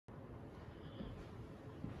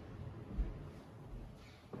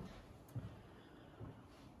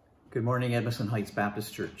Good morning, Edmondson Heights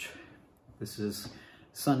Baptist Church. This is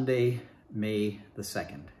Sunday, May the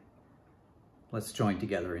 2nd. Let's join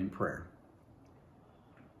together in prayer.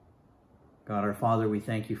 God our Father, we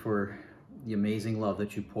thank you for the amazing love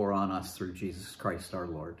that you pour on us through Jesus Christ our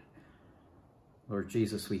Lord. Lord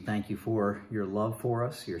Jesus, we thank you for your love for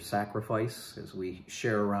us, your sacrifice as we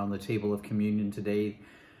share around the table of communion today,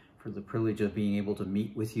 for the privilege of being able to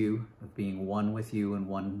meet with you, of being one with you and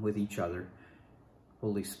one with each other.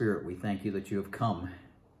 Holy Spirit, we thank you that you have come,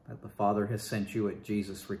 that the Father has sent you at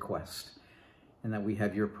Jesus' request, and that we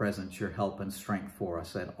have your presence, your help and strength for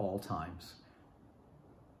us at all times.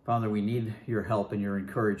 Father, we need your help and your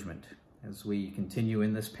encouragement as we continue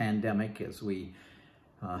in this pandemic, as we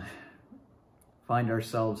find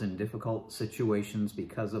ourselves in difficult situations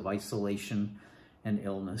because of isolation and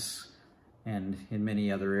illness, and in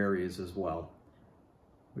many other areas as well.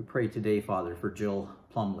 We pray today, Father, for Jill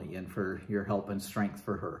Plumley and for your help and strength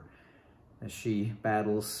for her. As she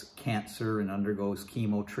battles cancer and undergoes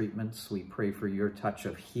chemo treatments, we pray for your touch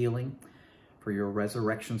of healing, for your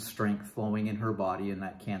resurrection strength flowing in her body and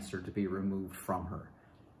that cancer to be removed from her.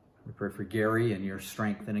 We pray for Gary and your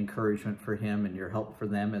strength and encouragement for him and your help for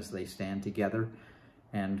them as they stand together,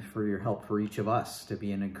 and for your help for each of us to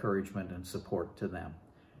be an encouragement and support to them.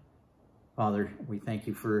 Father, we thank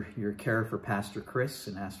you for your care for Pastor Chris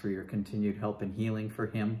and ask for your continued help and healing for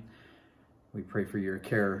him. We pray for your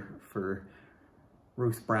care for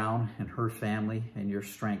Ruth Brown and her family and your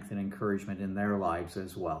strength and encouragement in their lives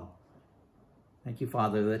as well. Thank you,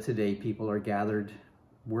 Father, that today people are gathered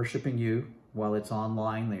worshiping you while it's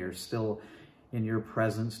online. They are still in your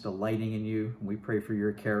presence, delighting in you. We pray for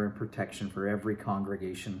your care and protection for every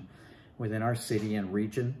congregation within our city and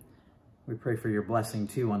region. We pray for your blessing,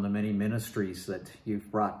 too, on the many ministries that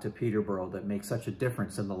you've brought to Peterborough that make such a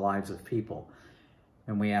difference in the lives of people.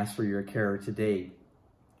 And we ask for your care today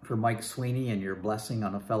for Mike Sweeney and your blessing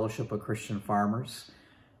on a fellowship of Christian farmers.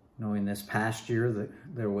 Knowing this past year that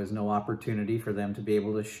there was no opportunity for them to be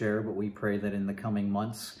able to share, but we pray that in the coming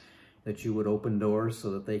months that you would open doors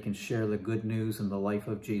so that they can share the good news and the life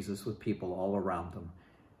of Jesus with people all around them.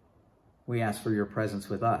 We ask for your presence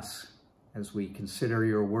with us as we consider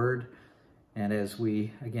your word, and as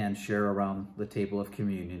we, again, share around the table of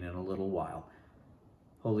communion in a little while.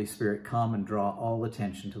 Holy Spirit, come and draw all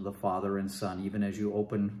attention to the Father and Son, even as you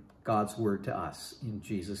open God's word to us. In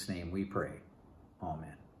Jesus' name we pray.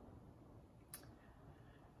 Amen.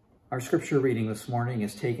 Our scripture reading this morning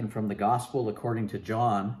is taken from the Gospel according to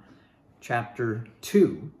John, chapter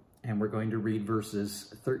 2, and we're going to read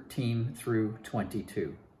verses 13 through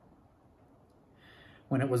 22.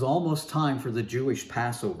 When it was almost time for the Jewish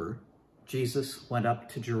Passover, Jesus went up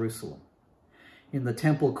to Jerusalem. In the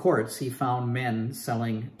temple courts, he found men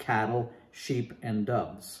selling cattle, sheep, and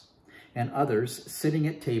doves, and others sitting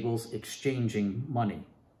at tables exchanging money.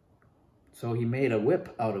 So he made a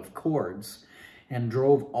whip out of cords and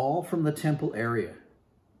drove all from the temple area,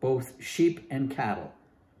 both sheep and cattle.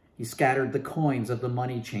 He scattered the coins of the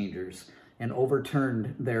money changers and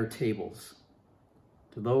overturned their tables.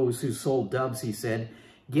 To those who sold doves, he said,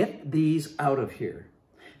 "Get these out of here.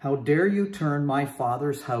 How dare you turn my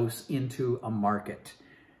Father's house into a market?"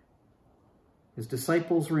 His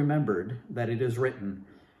disciples remembered that it is written,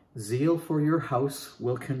 "Zeal for your house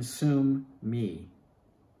will consume me."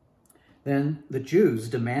 Then the Jews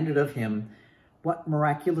demanded of him, "What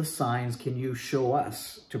miraculous signs can you show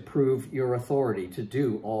us to prove your authority to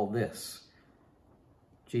do all this?"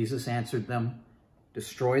 Jesus answered them,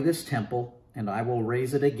 "Destroy this temple, and I will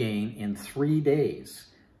raise it again in 3 days."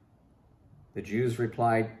 The Jews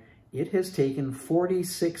replied, "It has taken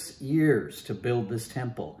 46 years to build this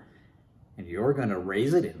temple, and you're going to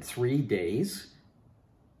raise it in 3 days?"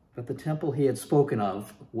 But the temple he had spoken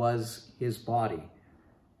of was his body.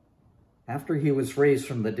 After he was raised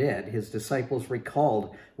from the dead, his disciples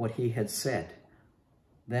recalled what he had said.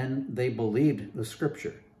 Then they believed the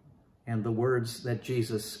scripture and the words that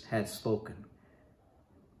Jesus had spoken.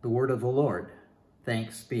 The word of the Lord.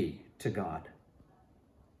 Thanks be to God.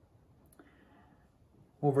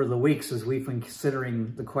 Over the weeks, as we've been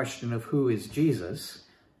considering the question of who is Jesus,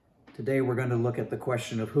 today we're going to look at the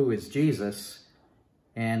question of who is Jesus,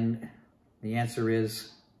 and the answer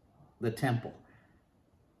is the temple.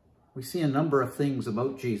 We see a number of things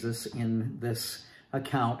about Jesus in this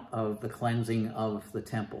account of the cleansing of the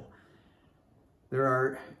temple. There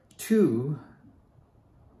are 2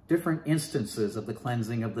 different instances of the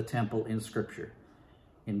cleansing of the temple in Scripture.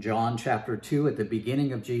 In John chapter 2, at the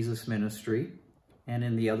beginning of Jesus' ministry, and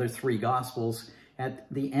in the other 3 Gospels at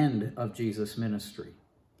the end of Jesus' ministry.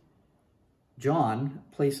 John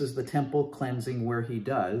places the temple cleansing where he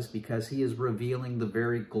does because he is revealing the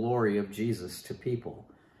very glory of Jesus to people.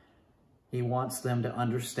 He wants them to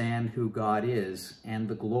understand who God is and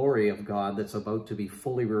the glory of God that's about to be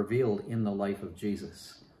fully revealed in the life of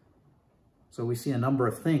Jesus. So we see a number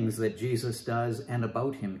of things that Jesus does and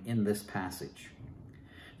about him in this passage.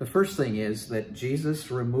 The first thing is that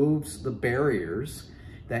Jesus removes the barriers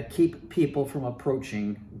that keep people from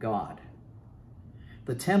approaching God.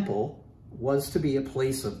 The temple was to be a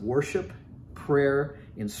place of worship, prayer,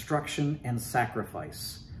 instruction, and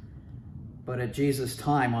sacrifice. But at Jesus'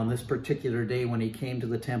 time, on this particular day when he came to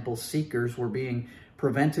the temple, seekers were being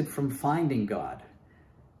prevented from finding God.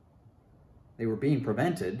 They were being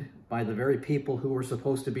prevented by the very people who were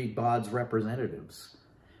supposed to be God's representatives,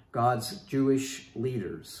 God's Jewish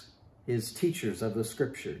leaders, his teachers of the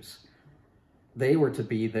scriptures. They were to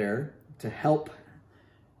be there to help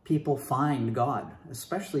people find God,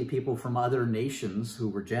 especially people from other nations who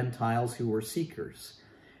were Gentiles, who were seekers.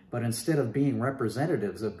 But instead of being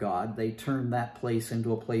representatives of God, they turned that place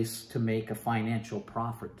into a place to make a financial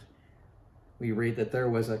profit. We read that there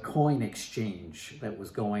was a coin exchange that was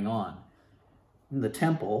going on. In the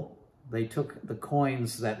temple, they took the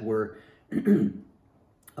coins that were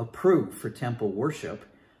approved for temple worship,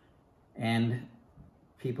 and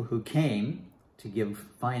people who came to give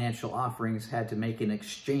financial offerings had to make an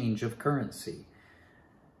exchange of currency.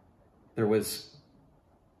 There was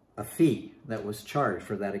a fee that was charged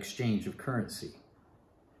for that exchange of currency.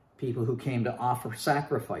 People who came to offer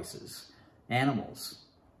sacrifices, animals,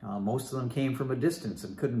 most of them came from a distance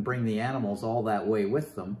and couldn't bring the animals all that way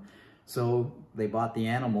with them, so they bought the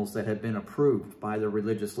animals that had been approved by the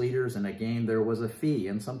religious leaders, and again there was a fee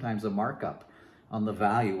and sometimes a markup on the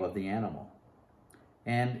value of the animal.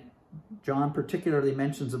 And John particularly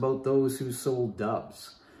mentions about those who sold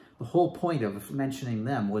doves. The whole point of mentioning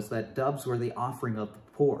them was that doves were the offering of the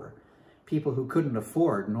poor, people who couldn't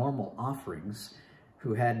afford normal offerings,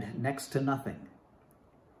 who had next to nothing.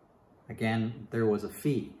 Again, there was a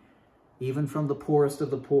fee. Even from the poorest of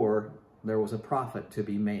the poor, there was a profit to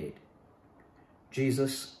be made.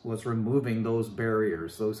 Jesus was removing those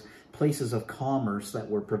barriers, those places of commerce that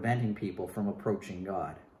were preventing people from approaching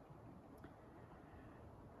God.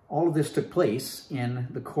 All of this took place in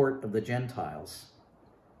the court of the Gentiles.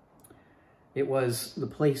 It was the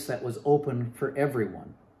place that was open for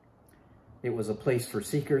everyone. It was a place for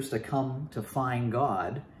seekers to come to find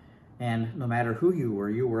God, and no matter who you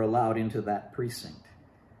were allowed into that precinct.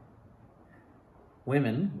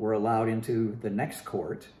 Women were allowed into the next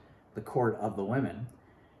court, the court of the women,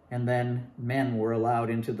 and then men were allowed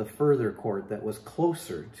into the further court that was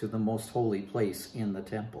closer to the most holy place in the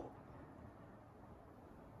temple.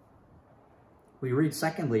 We read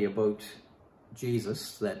secondly about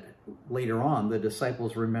Jesus that later on the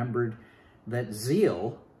disciples remembered that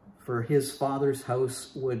zeal for his Father's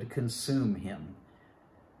house would consume him.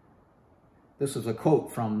 This was a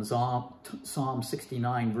quote from Psalm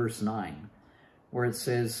 69 verse 9, where it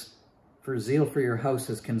says, "For zeal for your house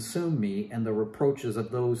has consumed me, and the reproaches of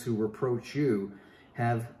those who reproach you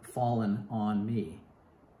have fallen on me."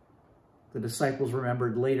 The disciples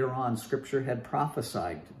remembered later on Scripture had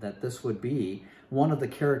prophesied that this would be one of the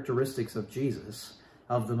characteristics of Jesus,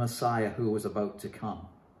 of the Messiah who was about to come.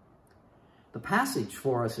 The passage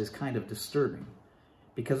for us is kind of disturbing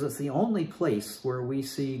because it's the only place where we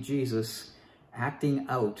see Jesus acting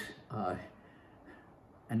out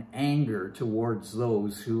an anger towards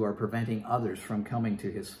those who are preventing others from coming to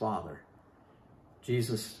his Father.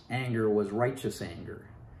 Jesus' anger was righteous anger.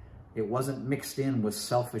 It wasn't mixed in with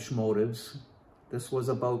selfish motives. This was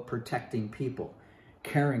about protecting people,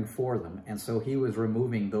 caring for them, and so he was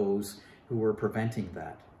removing those who were preventing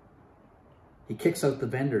that. He kicks out the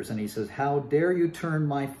vendors and he says, "How dare you turn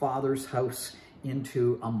my Father's house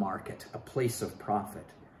into a market, a place of profit?"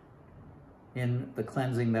 In the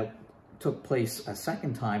cleansing that took place a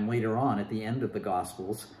second time later on at the end of the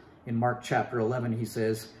Gospels, in Mark chapter 11, he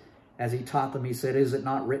says, as he taught them, he said, "Is it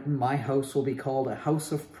not written, my house will be called a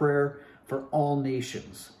house of prayer for all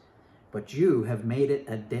nations, but you have made it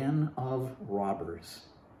a den of robbers."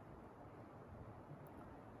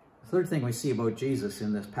 The third thing we see about Jesus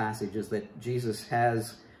in this passage is that Jesus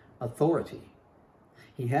has authority.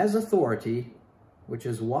 He has authority, which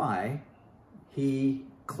is why he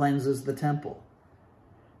cleanses the temple.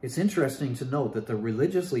 It's interesting to note that the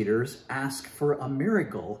religious leaders asked for a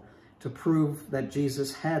miracle to prove that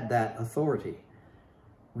Jesus had that authority.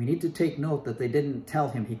 We need to take note that they didn't tell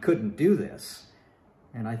him he couldn't do this.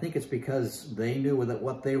 And I think it's because they knew that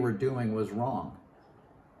what they were doing was wrong.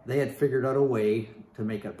 They had figured out a way to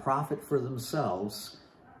make a profit for themselves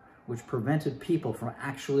which prevented people from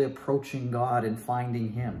actually approaching God and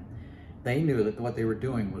finding him. They knew that what they were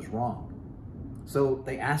doing was wrong. So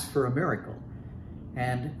they asked for a miracle,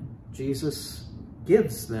 and Jesus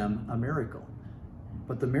gives them a miracle.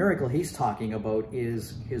 But the miracle he's talking about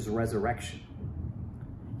is his resurrection.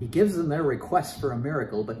 He gives them their request for a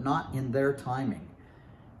miracle, but not in their timing.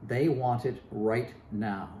 They want it right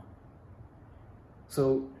now.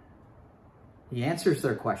 So he answers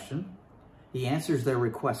their question. He answers their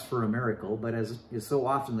request for a miracle, but as is so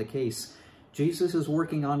often the case, Jesus is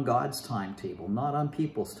working on God's timetable, not on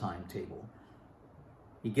people's timetable.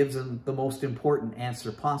 He gives them the most important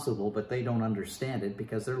answer possible, but they don't understand it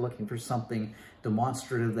because they're looking for something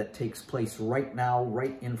demonstrative that takes place right now,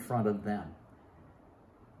 right in front of them.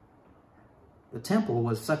 The temple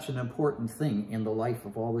was such an important thing in the life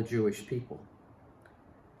of all the Jewish people.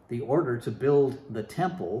 The order to build the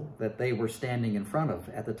temple that they were standing in front of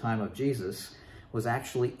at the time of Jesus was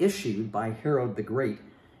actually issued by Herod the Great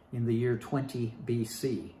in the year 20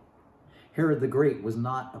 BC. Herod the Great was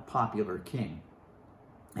not a popular king,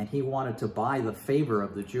 and he wanted to buy the favor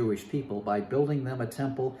of the Jewish people by building them a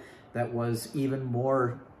temple that was even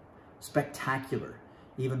more spectacular,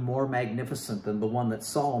 even more magnificent than the one that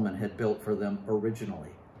Solomon had built for them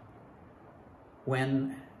originally.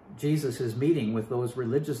 When Jesus is meeting with those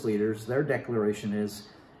religious leaders, their declaration is,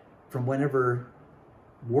 from whenever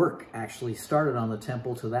work actually started on the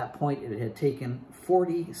temple to that point, it had taken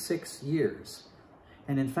 46 years.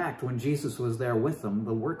 And in fact, when Jesus was there with them,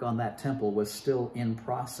 the work on that temple was still in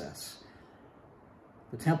process.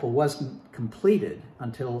 The temple wasn't completed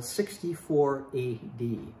until 64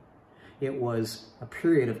 AD. It was a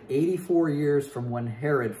period of 84 years from when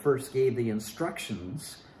Herod first gave the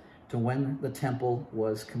instructions to when the temple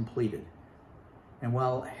was completed. And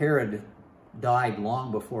while Herod died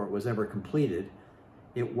long before it was ever completed,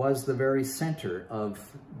 it was the very center of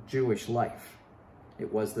Jewish life.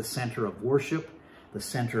 It was the center of worship, the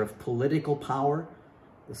center of political power,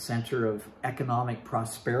 the center of economic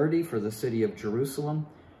prosperity for the city of Jerusalem,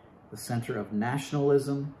 the center of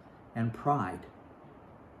nationalism and pride.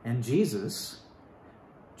 And Jesus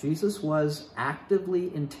was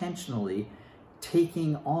actively, intentionally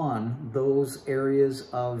taking on those areas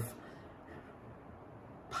of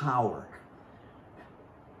power.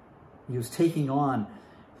 He was taking on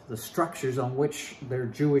the structures on which their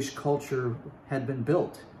Jewish culture had been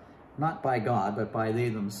built, not by God, but by they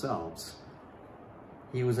themselves.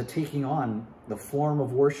 He was taking on the form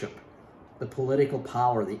of worship, the political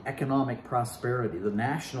power, the economic prosperity, the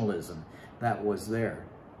nationalism that was there.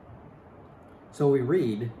 So we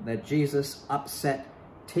read that Jesus upset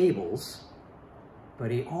tables, but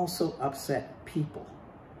he also upset people.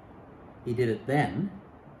 He did it then,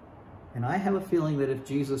 and I have a feeling that if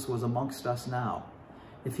Jesus was amongst us now,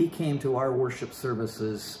 if he came to our worship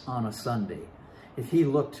services on a Sunday, if he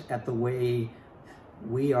looked at the way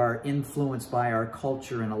we are influenced by our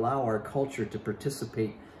culture and allow our culture to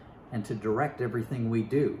participate and to direct everything we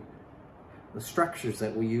do, the structures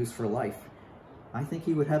that we use for life, I think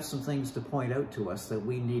he would have some things to point out to us that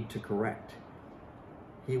we need to correct.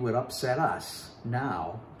 He would upset us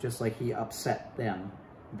now, just like he upset them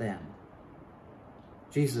then.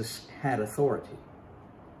 Jesus had authority.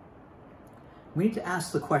 We need to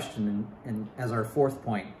ask the question, and as our fourth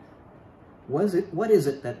point, what is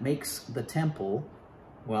it that makes the temple,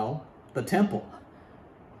 well, the temple?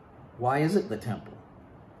 Why is it the temple?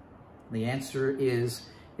 The answer is,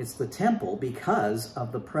 it's the temple because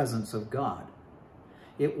of the presence of God.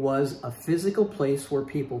 It was a physical place where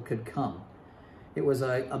people could come. It was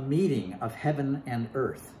a meeting of heaven and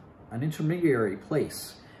earth, an intermediary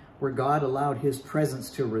place where God allowed his presence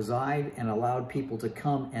to reside and allowed people to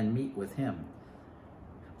come and meet with him.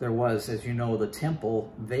 There was, as you know, the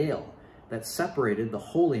temple veil that separated the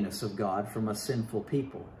holiness of God from a sinful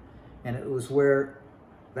people. And it was where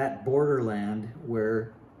that borderland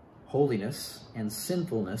where holiness and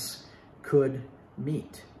sinfulness could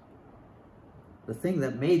meet. The thing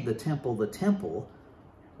that made the temple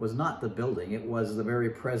was not the building, it was the very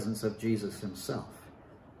presence of Jesus himself.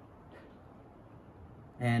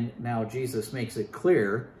 And now Jesus makes it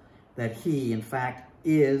clear that he, in fact,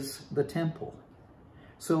 is the temple.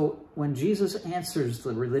 So when Jesus answers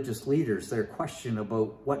the religious leaders their question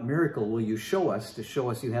about what miracle will you show us to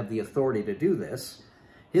show us you have the authority to do this,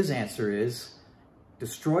 his answer is,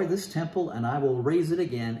 destroy this temple and I will raise it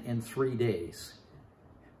again in 3 days.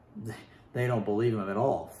 They don't believe him at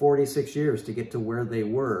all. 46 years to get to where they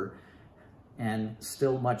were and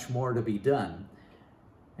still much more to be done.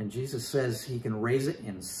 And Jesus says he can raise it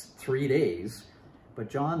in 3 days. But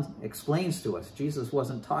John explains to us, Jesus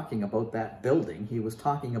wasn't talking about that building. He was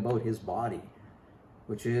talking about his body.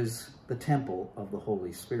 which is the temple of the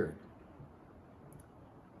Holy Spirit.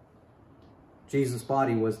 Jesus'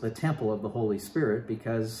 body was the temple of the Holy Spirit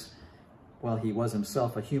because, well, he was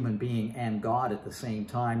himself a human being and God at the same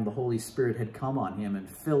time. The Holy Spirit had come on him and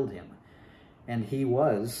filled him. And he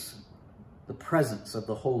was the presence of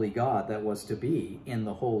the holy God that was to be in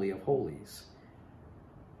the Holy of Holies.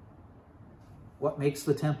 What makes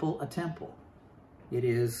the temple a temple? It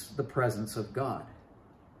is the presence of God.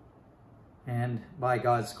 And by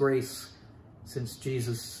God's grace, since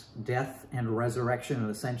Jesus' death and resurrection and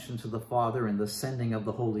ascension to the Father and the sending of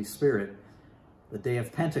the Holy Spirit, the day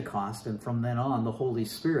of Pentecost, and from then on, the Holy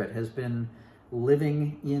Spirit has been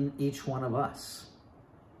living in each one of us.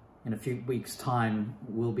 In a few weeks' time,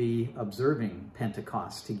 we'll be observing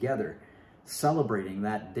Pentecost together, celebrating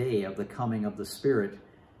that day of the coming of the Spirit,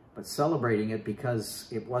 but celebrating it because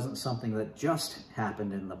it wasn't something that just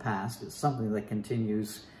happened in the past. It's something that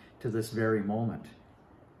continues to this very moment.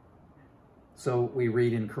 So we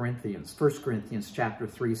read in Corinthians, 1 Corinthians chapter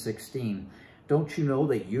 3:16, "Don't you know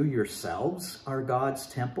that you yourselves are God's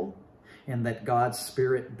temple and that God's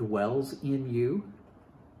Spirit dwells in you?"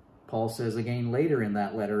 Paul says again later in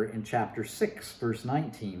that letter in chapter 6, verse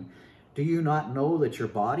 19, "Do you not know that your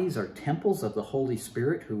bodies are temples of the Holy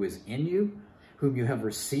Spirit who is in you, whom you have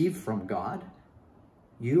received from God?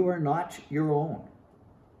 You are not your own.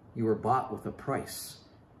 You were bought with a price.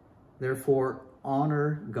 Therefore,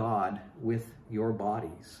 honor God with your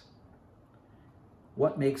bodies."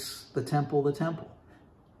 What makes the temple the temple?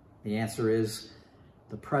 The answer is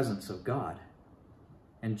the presence of God.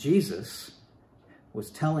 And Jesus was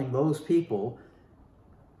telling those people,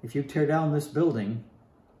 if you tear down this building,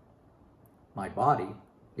 my body,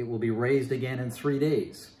 it will be raised again in 3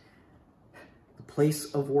 days. The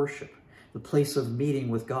place of worship, the place of meeting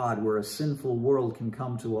with God, where a sinful world can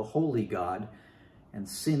come to a holy God and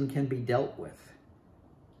sin can be dealt with.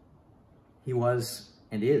 He was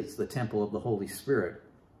and is the temple of the Holy Spirit.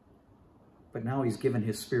 But now he's given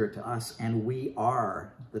his Spirit to us, and we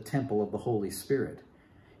are the temple of the Holy Spirit.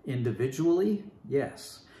 Individually,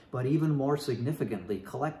 yes, but even more significantly,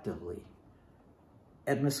 collectively.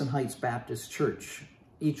 Edmondson Heights Baptist Church,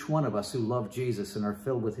 each one of us who love Jesus and are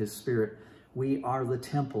filled with his Spirit, we are the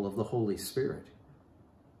temple of the Holy Spirit.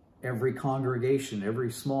 Every congregation,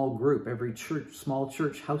 every small group, every church, small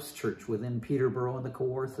church, house church within Peterborough and the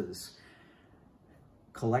Kawarthas,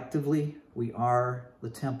 collectively, we are the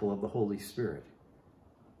temple of the Holy Spirit.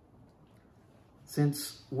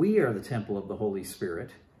 Since we are the temple of the Holy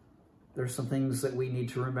Spirit, there's some things that we need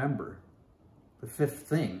to remember. The fifth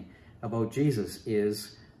thing about Jesus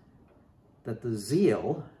is that the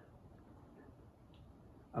zeal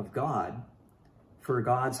of God for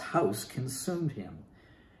God's house consumed him.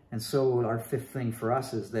 And so our fifth thing for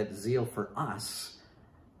us is that zeal for us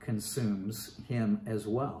consumes him as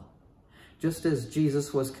well. Just as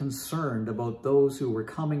Jesus was concerned about those who were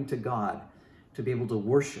coming to God to be able to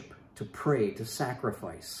worship, to pray, to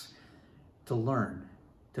sacrifice, to learn,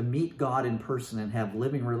 to meet God in person and have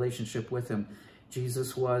living relationship with him,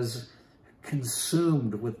 Jesus was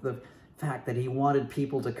consumed with the fact that he wanted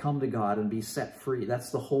people to come to God and be set free. That's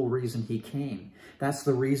the whole reason he came. That's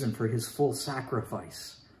the reason for his full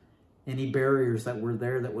sacrifice. Any barriers that were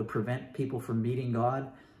there that would prevent people from meeting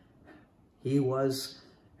God, he was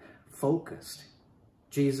focused.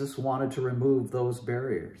 Jesus wanted to remove those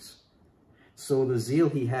barriers. So the zeal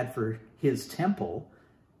he had for his temple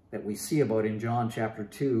that we see about in John chapter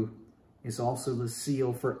 2 is also the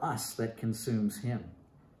zeal for us that consumes him.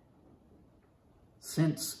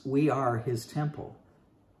 Since we are his temple,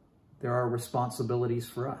 there are responsibilities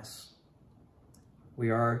for us. We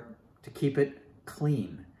are to keep it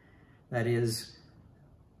clean. That is,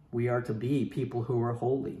 we are to be people who are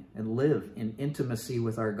holy and live in intimacy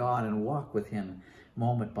with our God and walk with him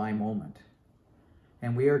moment by moment.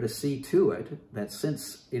 And we are to see to it that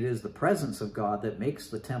since it is the presence of God that makes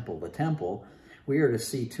the temple, we are to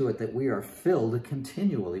see to it that we are filled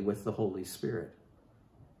continually with the Holy Spirit.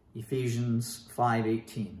 Ephesians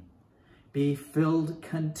 5:18. Be filled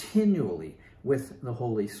continually with the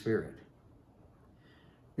Holy Spirit.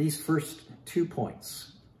 These first 2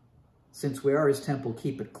 points, since we are his temple,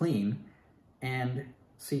 keep it clean, and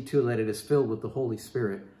see to that it is filled with the Holy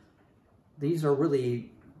Spirit. These are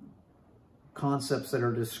really concepts that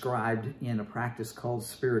are described in a practice called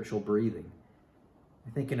spiritual breathing. I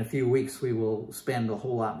think in a few weeks we will spend a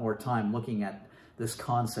whole lot more time looking at this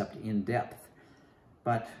concept in depth.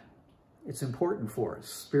 But it's important for us,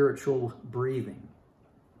 spiritual breathing.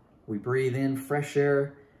 We breathe in fresh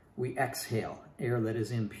air, we exhale air that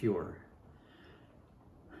is impure.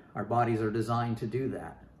 Our bodies are designed to do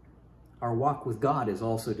that. Our walk with God is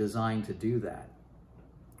also designed to do that.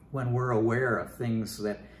 when we're aware of things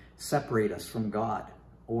that separate us from God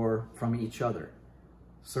or from each other.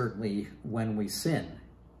 Certainly when we sin,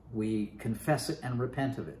 we confess it and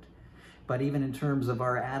repent of it. But even in terms of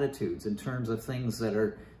our attitudes, in terms of things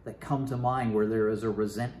that come to mind where there is a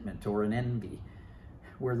resentment or an envy,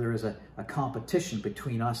 where there is a competition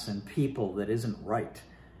between us and people that isn't right,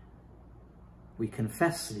 we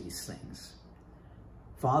confess these things.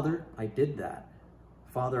 Father, I did that.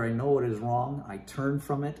 Father, I know it is wrong. I turn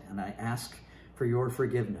from it and I ask for your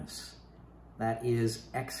forgiveness. That is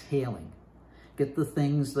exhaling. Get the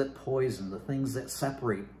things that poison, the things that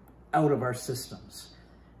separate out of our systems,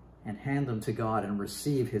 and hand them to God and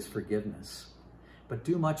receive his forgiveness. But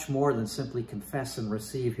do much more than simply confess and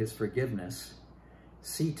receive his forgiveness.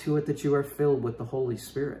 See to it that you are filled with the Holy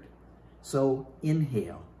Spirit. So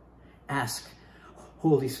inhale. Ask,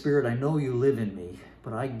 Holy Spirit, I know you live in me,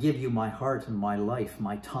 but I give you my heart and my life,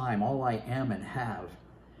 my time, all I am and have.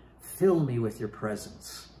 Fill me with your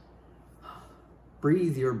presence.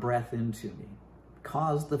 Breathe your breath into me.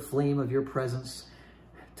 Cause the flame of your presence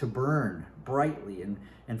to burn brightly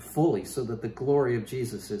and fully so that the glory of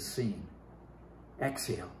Jesus is seen.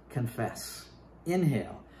 Exhale, confess.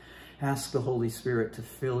 Inhale, ask the Holy Spirit to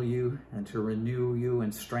fill you and to renew you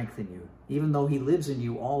and strengthen you. Even though he lives in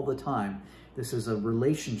you all the time, this is a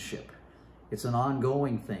relationship. It's an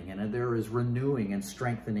ongoing thing, and there is renewing and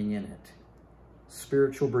strengthening in it.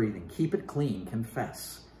 Spiritual breathing. Keep it clean.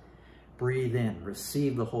 Confess. Breathe in.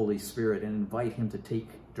 Receive the Holy Spirit and invite him to take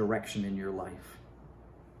direction in your life.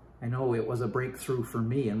 I know it was a breakthrough for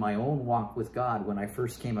me in my own walk with God when I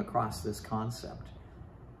first came across this concept.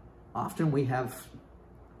 Often we have,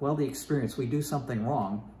 well, the experience, we do something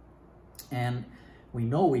wrong, and we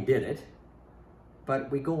know we did it,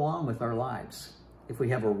 but we go on with our lives. If we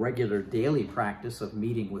have a regular daily practice of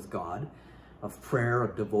meeting with God, of prayer,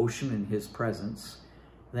 of devotion in his presence,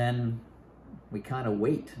 then we kind of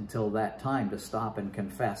wait until that time to stop and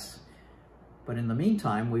confess. But in the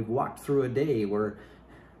meantime, we've walked through a day where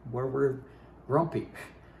we're grumpy,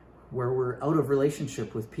 where we're out of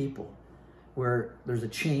relationship with people, where there's a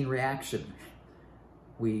chain reaction.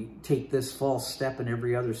 We take this false step, and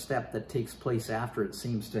every other step that takes place after it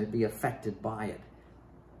seems to be affected by it.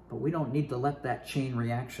 But we don't need to let that chain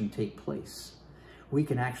reaction take place. We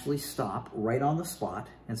can actually stop right on the spot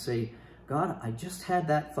and say, God, I just had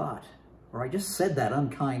that thought, or I just said that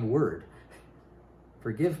unkind word.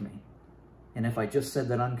 Forgive me. And if I just said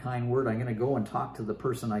that unkind word, I'm going to go and talk to the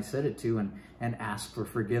person I said it to and ask for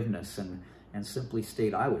forgiveness and simply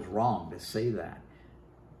state I was wrong to say that.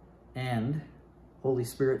 And Holy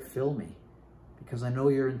Spirit, fill me, because I know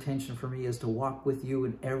your intention for me is to walk with you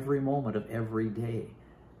in every moment of every day.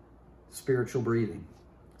 Spiritual breathing.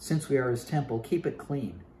 Since we are his temple, keep it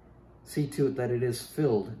clean. See to it that it is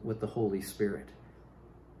filled with the Holy Spirit.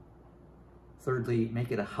 Thirdly,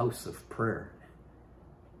 make it a house of prayer.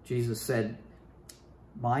 Jesus said,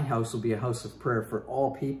 my house will be a house of prayer for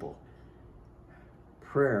all people.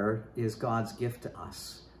 Prayer is God's gift to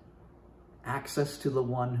us. Access to the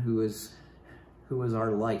one who is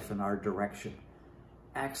our life and our direction.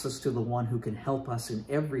 Access to the one who can help us in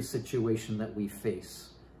every situation that we face.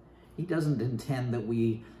 He doesn't intend that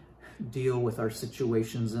we deal with our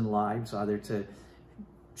situations in lives, either to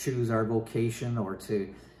choose our vocation or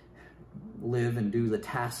to live and do the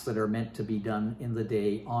tasks that are meant to be done in the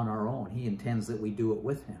day on our own. He intends that we do it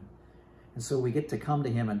with him. And so we get to come to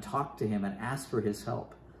him and talk to him and ask for his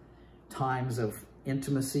help. Times of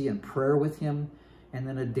intimacy and prayer with him, and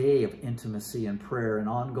then a day of intimacy and prayer and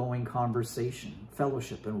ongoing conversation,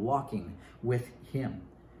 fellowship, and walking with him.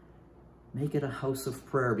 Make it a house of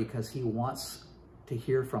prayer because he wants to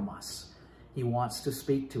hear from us. He wants to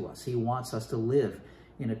speak to us. He wants us to live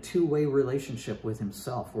in a two-way relationship with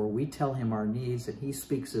himself where we tell him our needs and he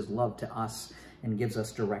speaks his love to us and gives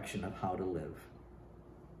us direction of how to live.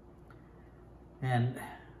 And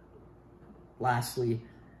lastly,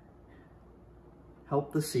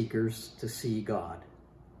 help the seekers to see God.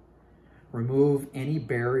 Remove any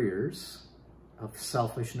barriers of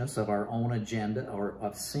selfishness, of our own agenda, or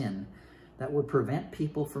of sin that would prevent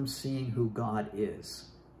people from seeing who God is.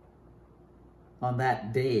 On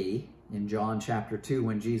that day, in John chapter 2,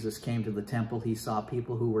 when Jesus came to the temple, he saw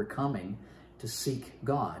people who were coming to seek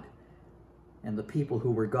God. And the people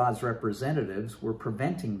who were God's representatives were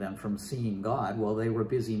preventing them from seeing God while they were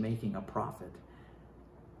busy making a profit.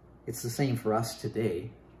 It's the same for us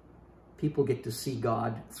today. People get to see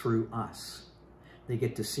God through us. They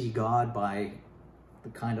get to see God by the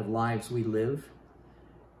kind of lives we live,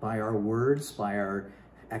 by our words, by our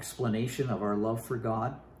explanation of our love for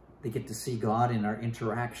God. They get to see God in our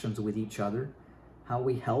interactions with each other, how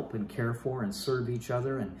we help and care for and serve each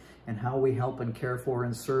other, and how we help and care for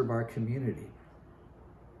and serve our community.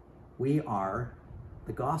 We are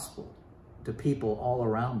the gospel to people all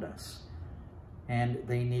around us, and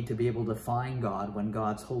they need to be able to find God when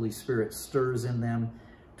God's Holy Spirit stirs in them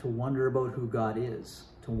to wonder about who God is,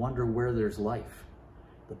 to wonder where there's life.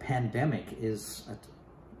 The pandemic is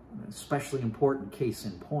an especially important case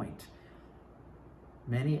in point.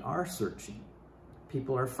 Many are searching.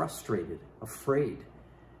 People are frustrated, afraid.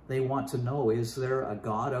 They want to know, is there a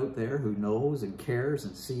God out there who knows and cares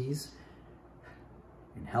and sees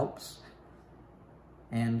and helps?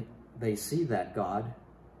 And they see that God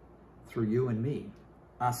through you and me,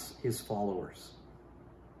 us, his followers.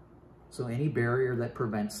 So any barrier that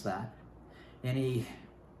prevents that, any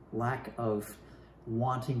lack of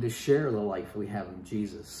wanting to share the life we have in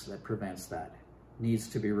Jesus that prevents that, needs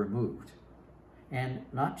to be removed. And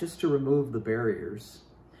not just to remove the barriers,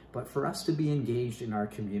 but for us to be engaged in our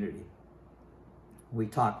community. We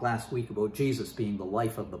talked last week about Jesus being the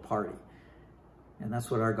life of the party. And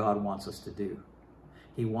that's what our God wants us to do.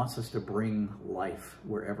 He wants us to bring life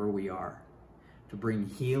wherever we are, to bring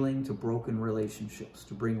healing to broken relationships,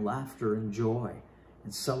 to bring laughter and joy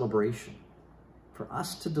and celebration, for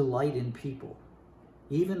us to delight in people.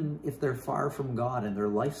 Even if they're far from God and their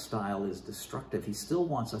lifestyle is destructive, he still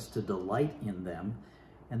wants us to delight in them,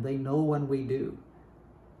 and they know when we do.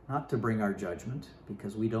 Not to bring our judgment,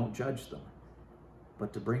 because we don't judge them,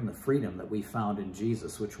 but to bring the freedom that we found in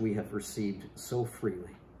Jesus, which we have received so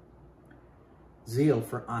freely. Zeal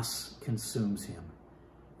for us consumes him.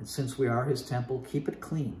 And since we are his temple, keep it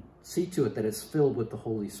clean. See to it that it's filled with the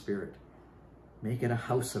Holy Spirit. Make it a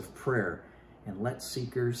house of prayer, and let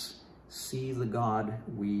seekers see the God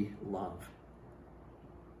we love.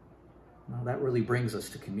 Now that really brings us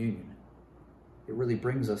to communion. It really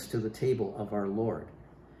brings us to the table of our Lord,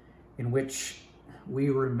 in which we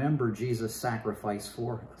remember Jesus' sacrifice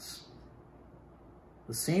for us.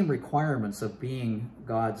 The same requirements of being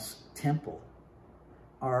God's temple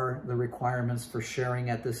are the requirements for sharing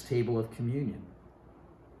at this table of communion.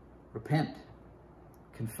 Repent,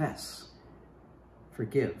 confess,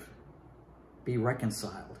 forgive, be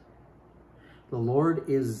reconciled. The Lord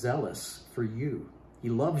is zealous for you. He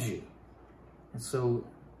loves you. And so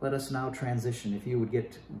let us now transition. If you would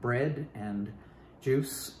get bread and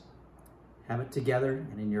juice, have it together,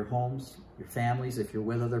 and in your homes, your families, if you're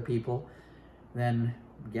with other people, then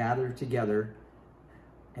gather together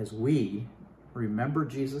as we remember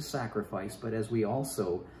Jesus' sacrifice, but as we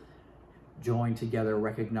also join together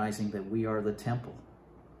recognizing that we are the temple,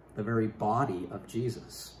 the very body of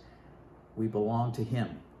Jesus. We belong to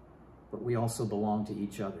him, but we also belong to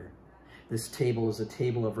each other. This table is a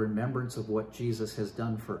table of remembrance of what Jesus has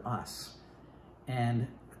done for us, and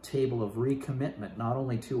a table of recommitment, not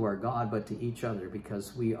only to our God, but to each other,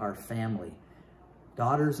 because we are family,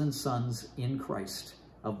 daughters and sons in Christ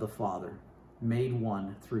of the Father, made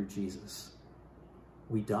one through Jesus.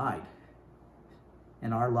 We died,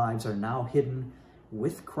 and our lives are now hidden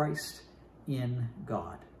with Christ in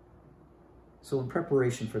God. So in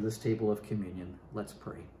preparation for this table of communion, let's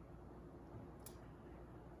pray.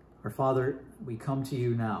 Our Father, we come to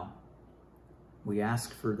you now. We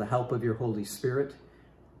ask for the help of your Holy Spirit,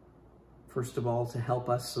 first of all, to help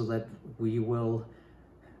us so that we will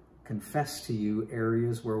confess to you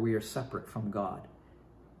areas where we are separate from God,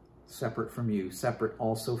 separate from you, separate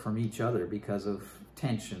also from each other because of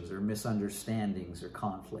tensions or misunderstandings or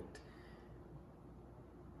conflict.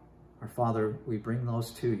 Our Father, we bring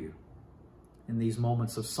those to you. In these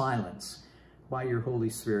moments of silence, by your Holy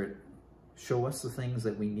Spirit, show us the things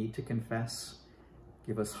that we need to confess.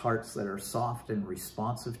 Give us hearts that are soft and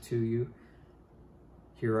responsive to you.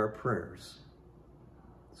 Hear our prayers.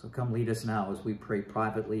 So come lead us now as we pray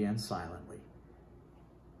privately and silently.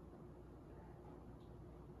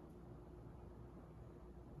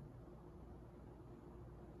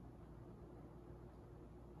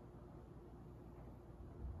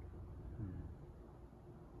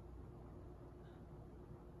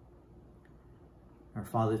 Our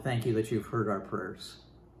Father, thank you that you've heard our prayers.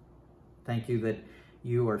 Thank you that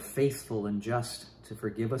you are faithful and just to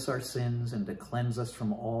forgive us our sins and to cleanse us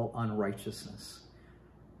from all unrighteousness.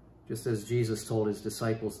 Just as Jesus told his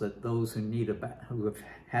disciples that those who have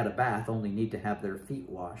had a bath only need to have their feet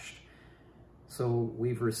washed. So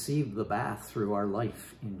we've received the bath through our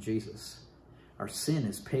life in Jesus. Our sin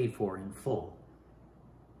is paid for in full.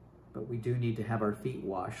 But we do need to have our feet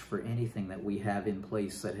washed for anything that we have in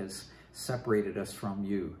place that has separated us from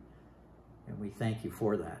you. And we thank you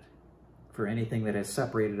for that. For anything that has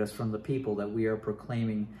separated us from the people that we are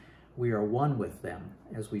proclaiming, we are one with them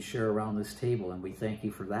as we share around this table, and we thank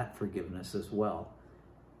you for that forgiveness as well.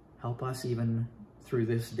 Help us even through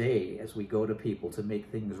this day as we go to people to make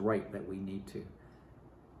things right that we need to.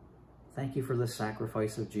 Thank you for the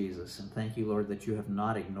sacrifice of Jesus, and thank you, Lord, that you have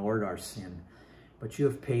not ignored our sin, but you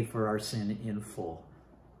have paid for our sin in full.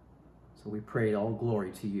 So we pray all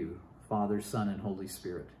glory to you, Father, Son, and Holy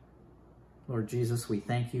Spirit. Lord Jesus, we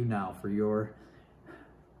thank you now for your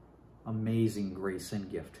amazing grace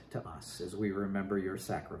and gift to us as we remember your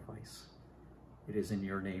sacrifice. It is in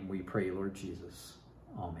your name we pray, Lord Jesus.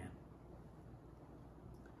 Amen.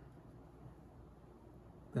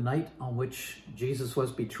 The night on which Jesus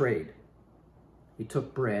was betrayed, he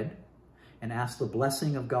took bread and asked the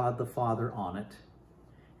blessing of God the Father on it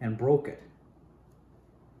and broke it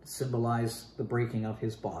to symbolize the breaking of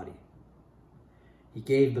his body. He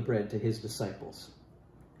gave the bread to his disciples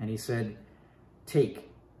and he said, "Take,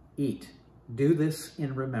 eat, do this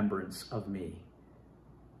in remembrance of me."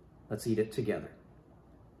 Let's eat it together.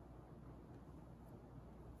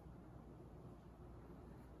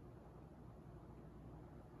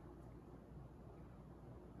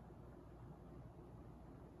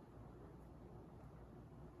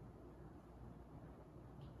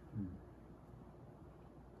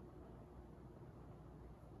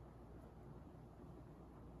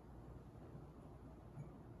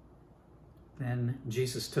 Then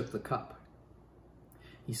Jesus took the cup.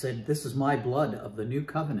 He said, "This is my blood of the new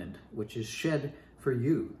covenant, which is shed for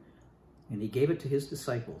you." And he gave it to his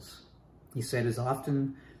disciples. He said,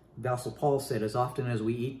 the Apostle Paul said, "As often as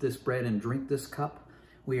we eat this bread and drink this cup,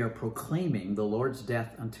 we are proclaiming the Lord's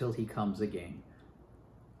death until he comes again."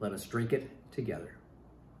 Let us drink it together.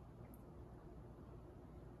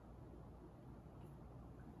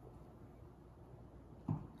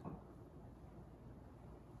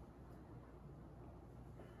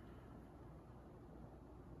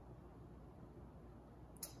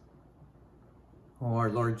 Oh,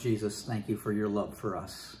 our Lord Jesus, thank you for your love for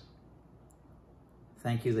us.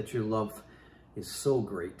 Thank you that your love is so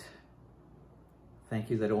great.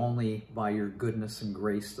 Thank you that only by your goodness and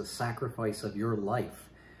grace, the sacrifice of your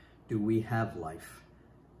life, do we have life.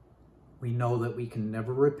 We know that we can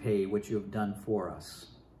never repay what you have done for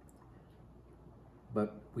us,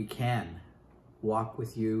 but we can walk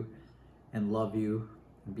with you and love you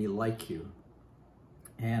and be like you.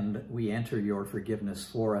 And we enter your forgiveness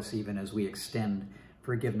for us even as we extend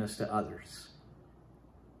forgiveness to others.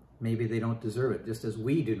 Maybe they don't deserve it, just as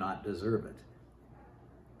we do not deserve it.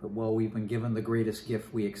 But while we've been given the greatest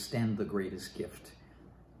gift, we extend the greatest gift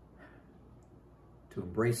to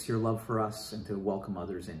embrace your love for us and to welcome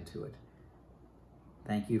others into it.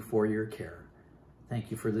 Thank you for your care.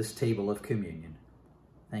 Thank you for this table of communion.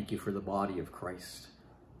 Thank you for the body of Christ.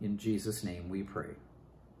 In Jesus' name we pray.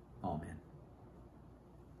 Amen.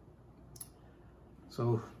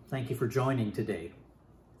 So thank you for joining today.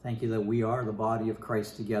 Thank you that we are the body of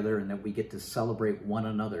Christ together and that we get to celebrate one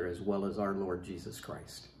another as well as our Lord Jesus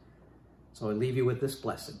Christ. So I leave you with this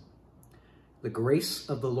blessing. The grace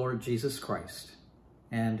of the Lord Jesus Christ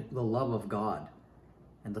and the love of God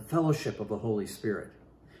and the fellowship of the Holy Spirit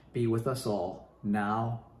be with us all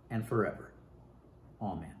now and forever.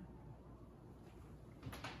 Amen.